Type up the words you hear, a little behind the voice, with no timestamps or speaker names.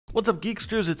What's up,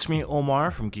 Geeksters? It's me,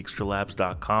 Omar from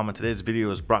geeksterlabs.com, and today's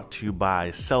video is brought to you by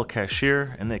Sell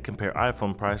Cashier, and they compare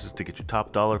iPhone prices to get you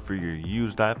top dollar for your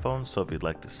used iPhone. So if you'd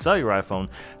like to sell your iPhone,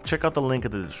 check out the link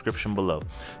in the description below.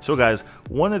 So guys,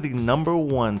 one of the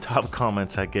 #1 top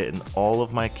comments I get in all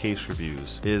of my case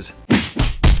reviews is,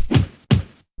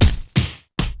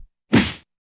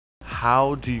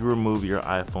 how do you remove your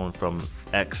iPhone from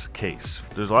X case?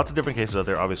 There's lots of different cases out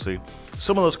there, obviously.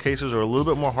 Some of those cases are a little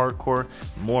bit more hardcore,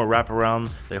 more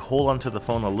wraparound. They hold onto the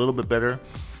phone a little bit better.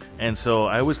 And so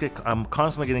I'm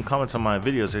constantly getting comments on my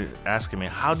videos asking me,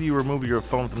 how do you remove your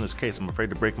phone from this case? I'm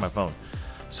afraid to break my phone.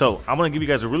 So I'm gonna give you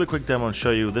guys a really quick demo and show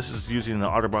you. This is using the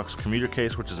OtterBox commuter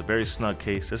case, which is a very snug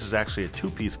case. This is actually a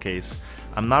 2-piece case.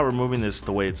 I'm not removing this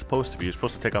the way it's supposed to be. You're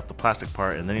supposed to take off the plastic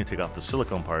part and then you take off the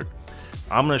silicone part.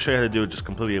 I'm going to show you how to do it just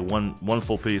completely one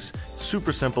full piece.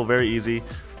 Super simple, very easy.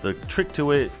 The trick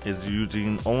to it is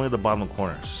using only the bottom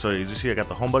corners. So as you see, I got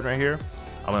the home button right here.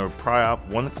 I'm going to pry off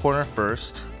one corner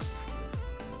first.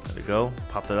 There we go.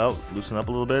 Pop that out, loosen up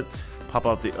a little bit. Pop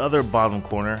out the other bottom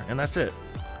corner, and that's it.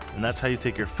 And that's how you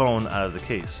take your phone out of the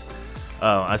case.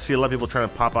 I see a lot of people trying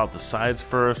to pop out the sides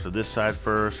first, or this side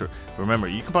first. Or remember,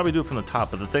 you can probably do it from the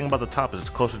top, but the thing about the top is it's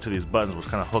closer to these buttons, which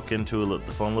kind of hook into the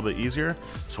phone a little bit easier.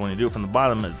 So when you do it from the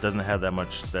bottom, it doesn't have that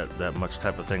much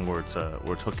type of thing where it's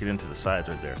hooking into the sides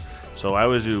right there. So I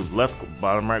always do left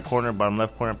bottom right corner, bottom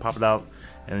left corner, pop it out,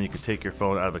 and then you can take your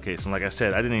phone out of the case. And like I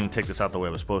said, I didn't even take this out the way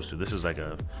I was supposed to. This is like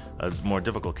a more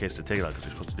difficult case to take it out because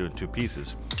you're supposed to do it in 2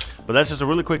 pieces. But that's just a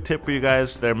really quick tip for you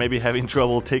guys that are maybe having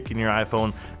trouble taking your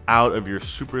iPhone out of your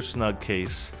super snug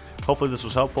case. Hopefully this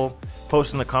was helpful.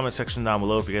 Post in the comment section down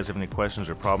below if you guys have any questions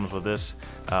or problems with this.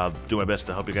 Do my best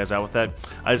to help you guys out with that.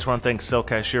 I just want to thank Sell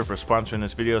Cashier for sponsoring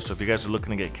this video. So if you guys are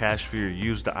looking to get cash for your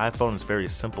used iPhone, it's very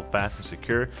simple, fast, and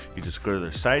secure. You just go to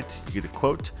their site, you get a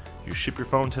quote, you ship your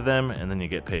phone to them, and then you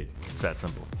get paid. It's that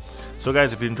simple. So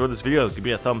guys, if you enjoyed this video, give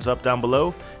me a thumbs up down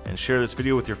below and share this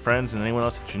video with your friends and anyone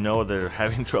else that you know that are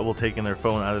having trouble taking their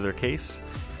phone out of their case.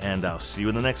 And I'll see you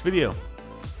in the next video.